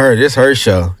about her. This her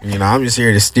show. I'm just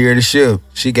here to steer the ship.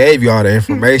 She gave you all the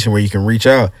information where you can reach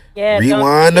out. Yeah,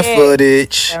 rewind the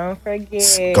footage. Don't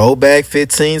forget. Go back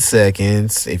 15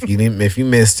 seconds if you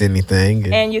missed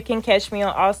anything. And you can catch me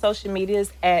on all social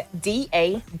medias at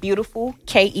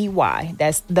DaBeautifulKey.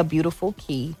 That's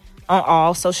DaBeautifulKey on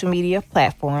all social media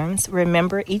platforms.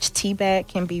 Remember, each tea bag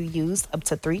can be used up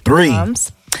to three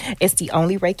times. It's the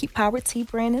only Reiki powered tea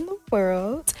brand in the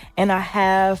world. And I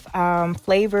have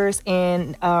flavors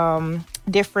in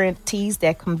different teas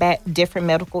that combat different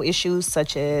medical issues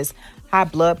such as high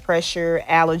blood pressure,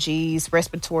 allergies,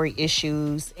 respiratory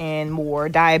issues, and more,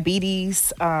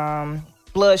 diabetes,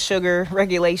 blood sugar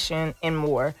regulation, and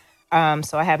more.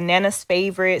 So I have Nana's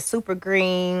Favorite, Super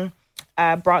Green.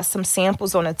 I brought some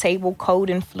samples on the table: Cold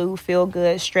and Flu, Feel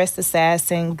Good, Stress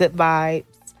Assassin, Good Vibes.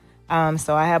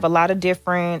 So I have a lot of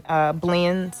different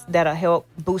blends that'll help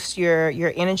boost your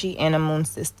energy and immune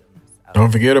system. Don't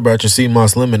forget about your sea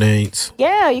moss lemonades.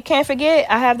 Yeah, you can't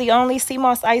forget. I have the only sea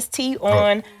moss iced tea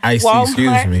on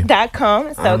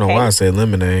Walmart.com. I don't know why I said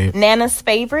lemonade. Nana's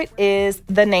Favorite is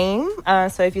the name.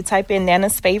 So if you type in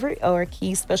Nana's Favorite or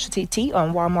Key Specialty Tea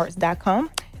on Walmart.com,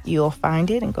 you'll find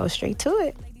it and go straight to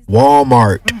it.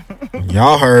 Walmart.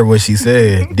 Y'all heard what she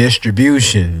said.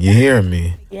 Distribution. You hear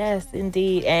me? Yes,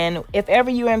 indeed. And if ever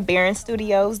you're in Barron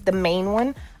Studios, the main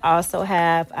one, I also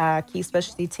have Key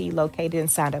Specialty Tea located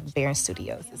inside of Barron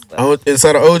Studios as well. Oh,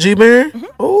 inside of OG Barron?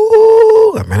 Mm-hmm.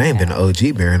 Ooh, I ain't been to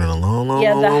OG Barron in a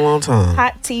long time.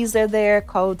 Hot teas are there.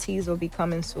 Cold teas will be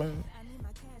coming soon.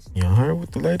 Y'all heard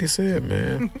what the lady said,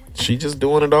 man. She just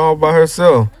doing it all by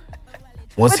herself.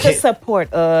 With the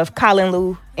support of Colin,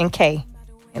 Lou, and Kay.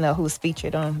 Who's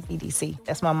featured on BDC.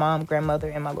 That's my mom, grandmother,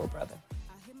 and my little brother.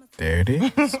 There it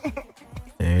is.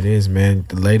 There it is, man.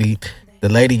 The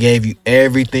lady gave you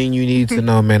everything you need to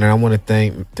know, man. And I want to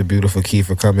thank DaBeautifulKey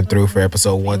for coming through for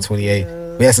episode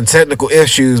 128. We had some technical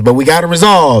issues, but we got it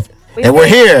resolved. We're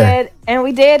here. And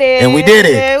we did it. And we did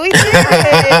it.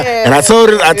 And I told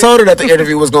her that the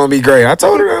interview was going to be great. I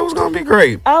told her that it was going to be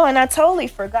great. Oh, and I totally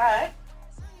forgot.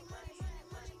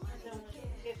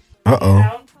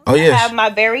 Uh-oh. Oh, yes. I have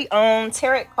my very own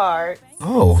tarot card.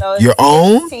 Oh, so your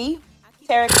own?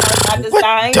 Tarot card I designed.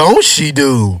 What don't she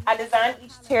do? I designed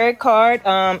each tarot card.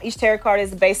 Each tarot card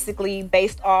is basically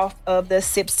based off of the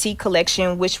Sips Tea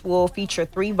collection, which will feature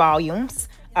 3 volumes.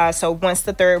 So once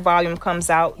the 3rd volume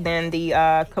comes out, then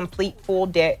the complete full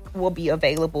deck will be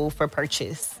available for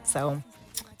purchase. So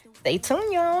stay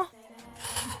tuned, y'all.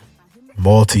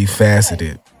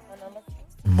 Multifaceted.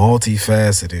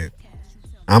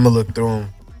 I'm going to look through them.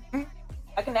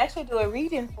 I can actually do a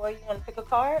reading for you. You want to pick a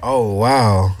card? Oh,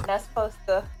 wow. I'm not supposed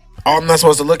to. Oh, I'm not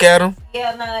supposed to look at them?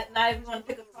 Yeah, not if you want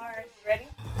to pick a card. You ready?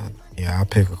 Yeah, I'll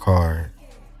pick a card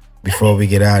before we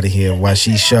get out of here while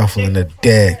she's shuffling the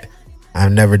deck.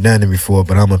 I've never done it before,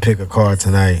 but I'm going to pick a card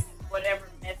tonight. Whatever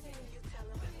message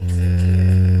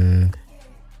you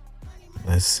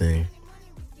Let's see.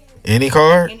 Any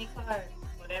card? Any card.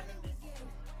 Whatever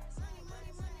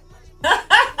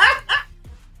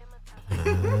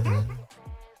message.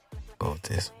 Go with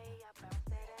this.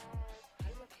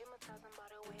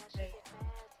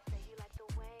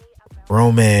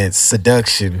 Romance,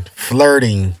 seduction,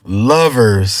 flirting,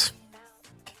 lovers.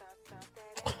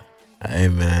 Hey,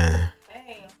 man.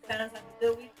 Hey, sounds like a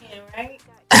good weekend, right?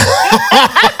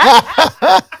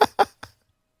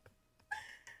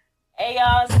 Hey,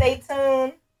 y'all, stay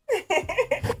tuned.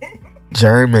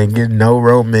 Germ ain't getting no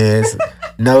romance,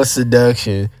 no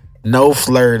seduction, no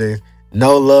flirting,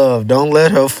 no love. Don't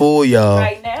let her fool y'all.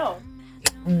 Right now.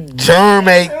 Germ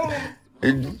ain't.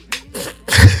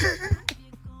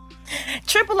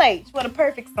 Triple H, what a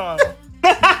perfect song.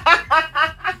 Hey,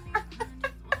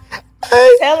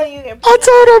 telling you, I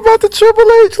told her about the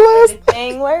Triple H last.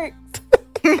 Everything worked.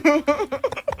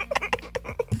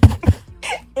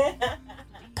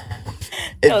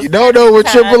 If you don't know what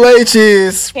Triple H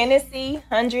is, Hennessy,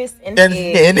 hundreds, and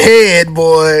head,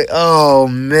 boy. Oh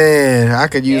man, I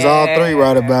could use all 3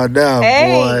 right about now,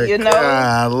 boy. You know,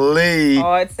 golly.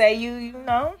 Or I'd say you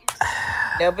know,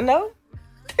 never know.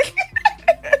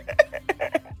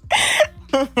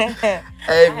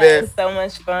 Hey, I man. had so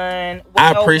much fun.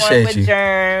 I appreciate with you.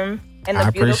 Germ and the I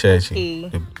appreciate Key.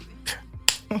 you.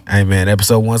 Hey, man,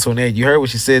 episode 128. You heard what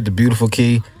she said, the beautiful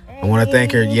Key. I want to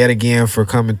thank her yet again for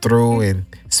coming through and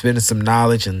spending some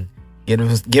knowledge and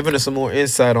giving us some more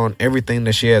insight on everything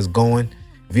that she has going.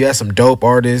 If you have some dope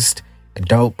artists and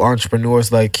dope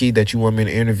entrepreneurs like Key that you want me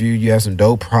to interview, you have some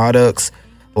dope products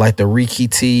like the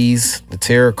Reiki teas, the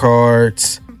tarot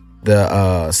cards, the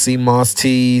CMOS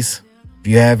teas. If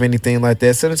you have anything like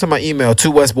that, send it to my email,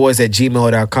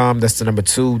 2westboys@gmail.com. That's the number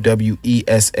 2,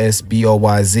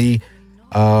 WESSBOYZ.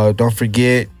 Don't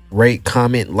forget, rate,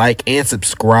 comment, like, and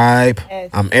subscribe.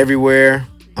 Yes. I'm everywhere.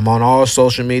 I'm on all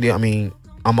social media. I mean,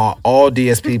 I'm on all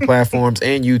DSP platforms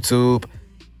and YouTube.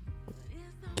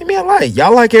 Give me a like.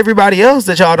 Y'all like everybody else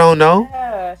that y'all don't know.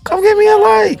 Yeah, come give me a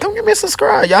like. Come give me a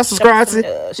subscribe. Y'all subscribe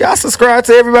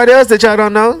to everybody else that y'all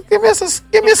don't know. Give me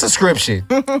a subscription.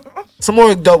 Some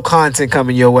more dope content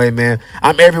coming your way, man.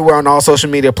 I'm everywhere on all social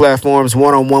media platforms.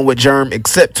 One-on-one with Germ,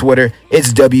 except Twitter.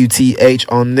 It's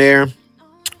WTH on there.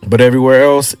 But everywhere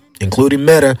else, including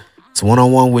Meta, it's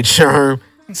one-on-one with Germ.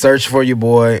 Search for your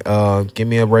boy. Give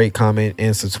me a rate, comment,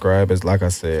 and subscribe. As like I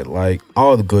said, like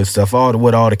all the good stuff,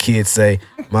 what all the kids say.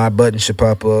 My button should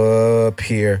pop up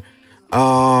here.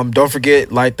 Don't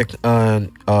forget, like the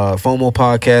FOMO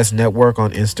Podcast Network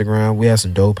on Instagram. We have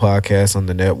some dope podcasts on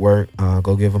the network.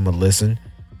 Go give them a listen.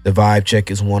 The Vibe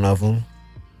Check is one of them.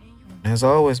 As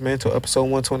always, man, till episode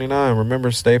 129.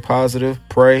 Remember, stay positive,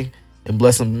 pray, and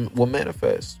blessing will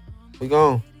manifest. We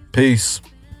gone. Peace.